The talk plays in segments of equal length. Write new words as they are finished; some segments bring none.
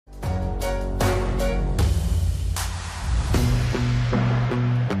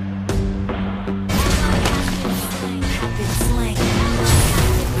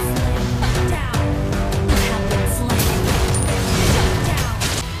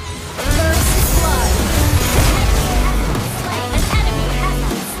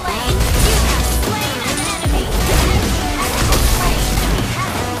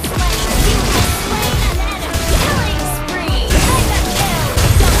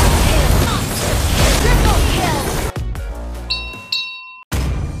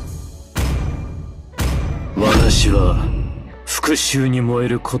復讐に燃え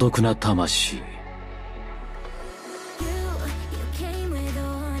る孤独な魂。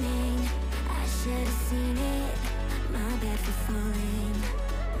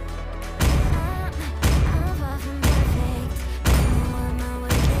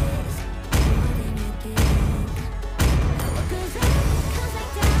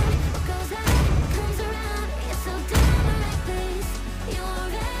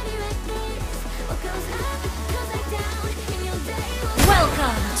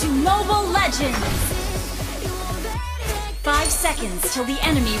5 seconds till the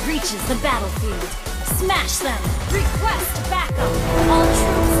enemy reaches the battlefield. Smash them! Request backup! All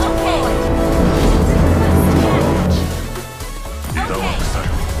troops okay! Request package.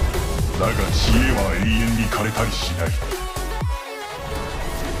 だが知恵は永遠に枯れたりしない。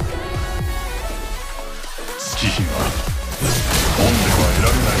月日が本では得ら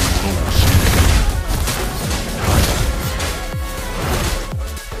れないものを教えてくれる。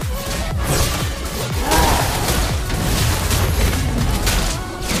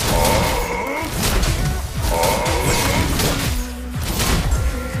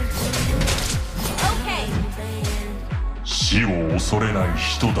死を恐れない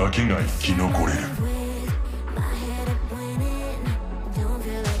人だけが生き残れる。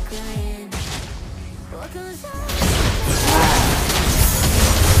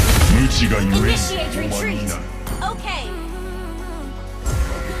無知がゆえに終わりになる。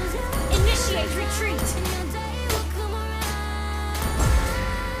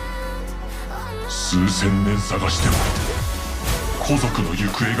数千年探しても古族の行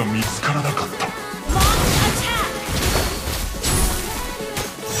方が見つからなかった。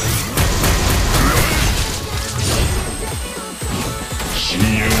深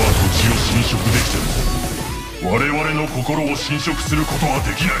淵は土地を侵食できても我々の心を侵食することは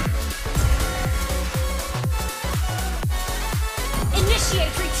できない。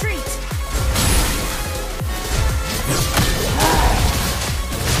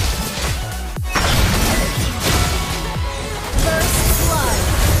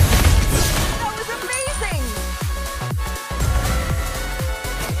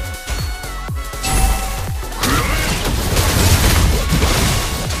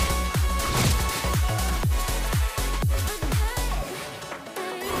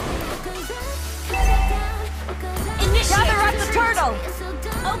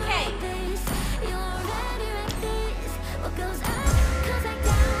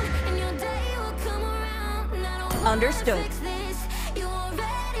Understood.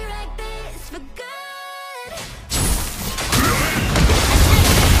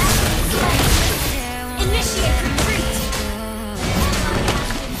 Initiate retreat.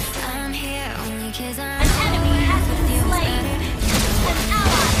 An enemy has been slain. An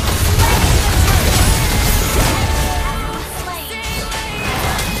ally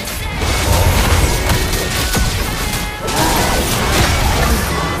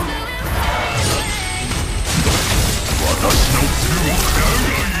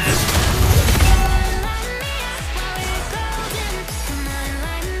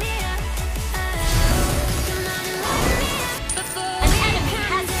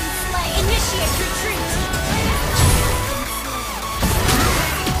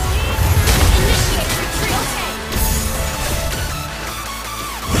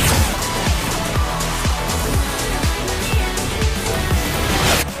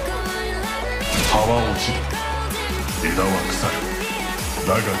枝は腐る。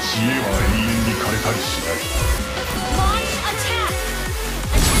だが知恵は永遠に枯れたりしない。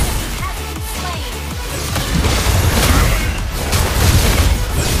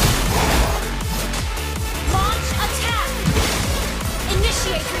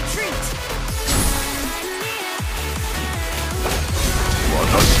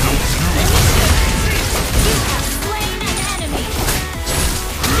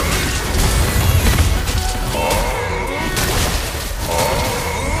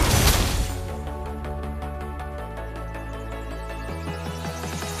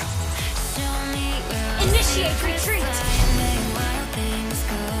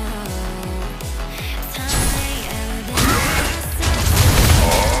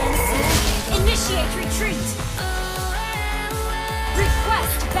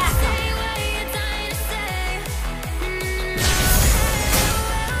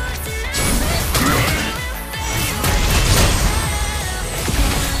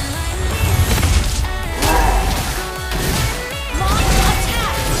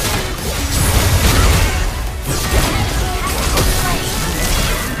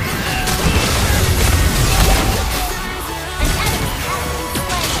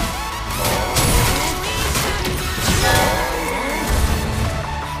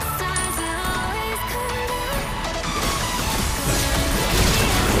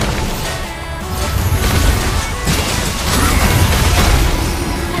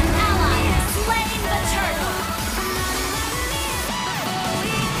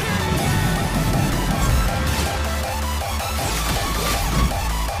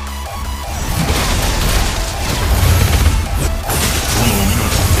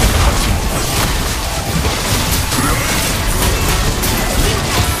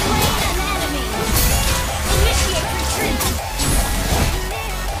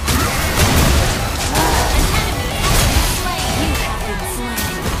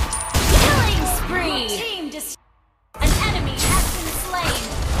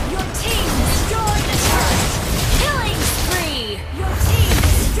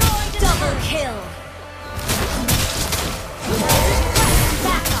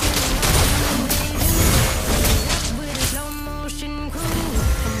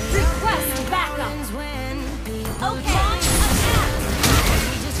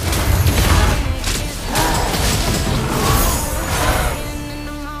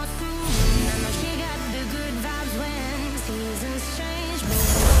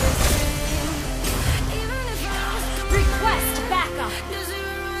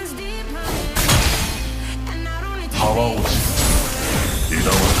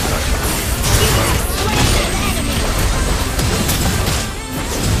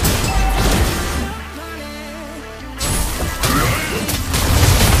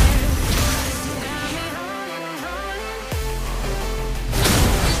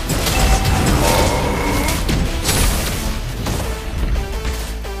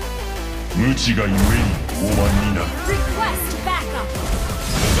ちがゆえに傲慢になる。 Request backup.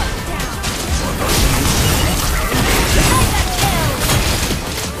 Shut down. 私の Mega kill.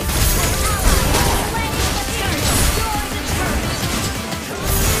 Slain the turret. Destroy the turret.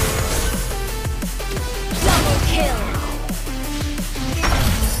 Double kill.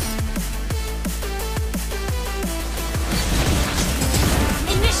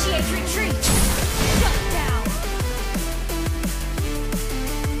 Initiate retreat. Shut down.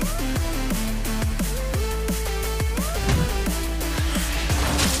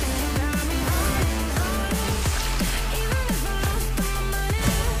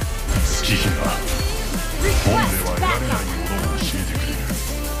 Request backup.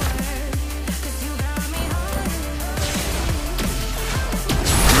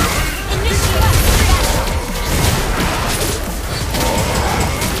 Initiate backup.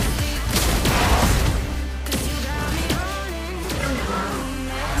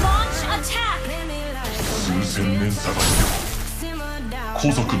 Launch attack. 数千年探しても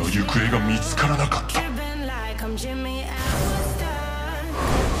古族の行方が見つからなかった。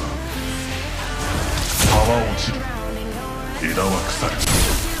葉は落ちる、枝は腐る、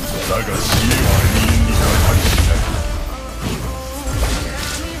だが知恵は永遠に打開しない。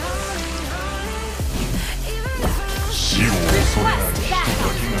死を恐れない人だ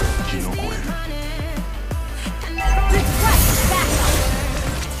けが生き残れる。 Request backup.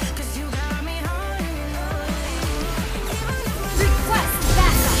 Request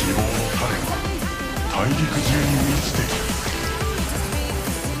backup. 希望の種は大陸中に満ちている。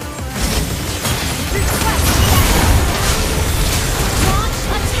 Request backup. Launch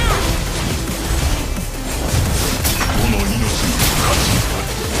attack. この命の価値にある。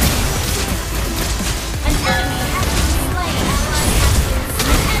 An enemy has been slain.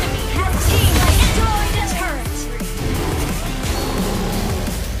 An enemy has destroyed a turret.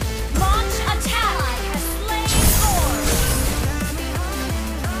 Launch attack. Has slain Thor. Triple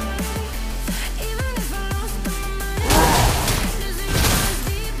kill.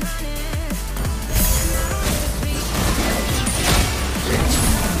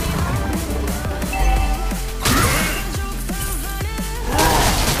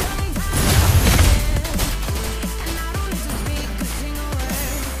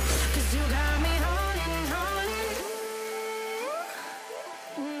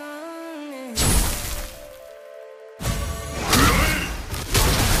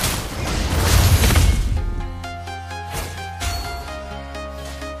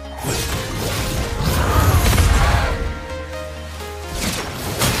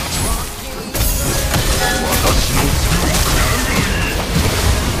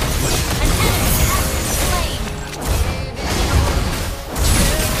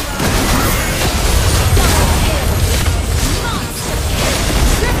 Monster kill.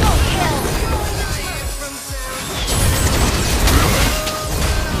 Triple kill.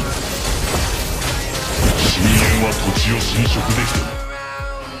 深淵は土地を侵食できても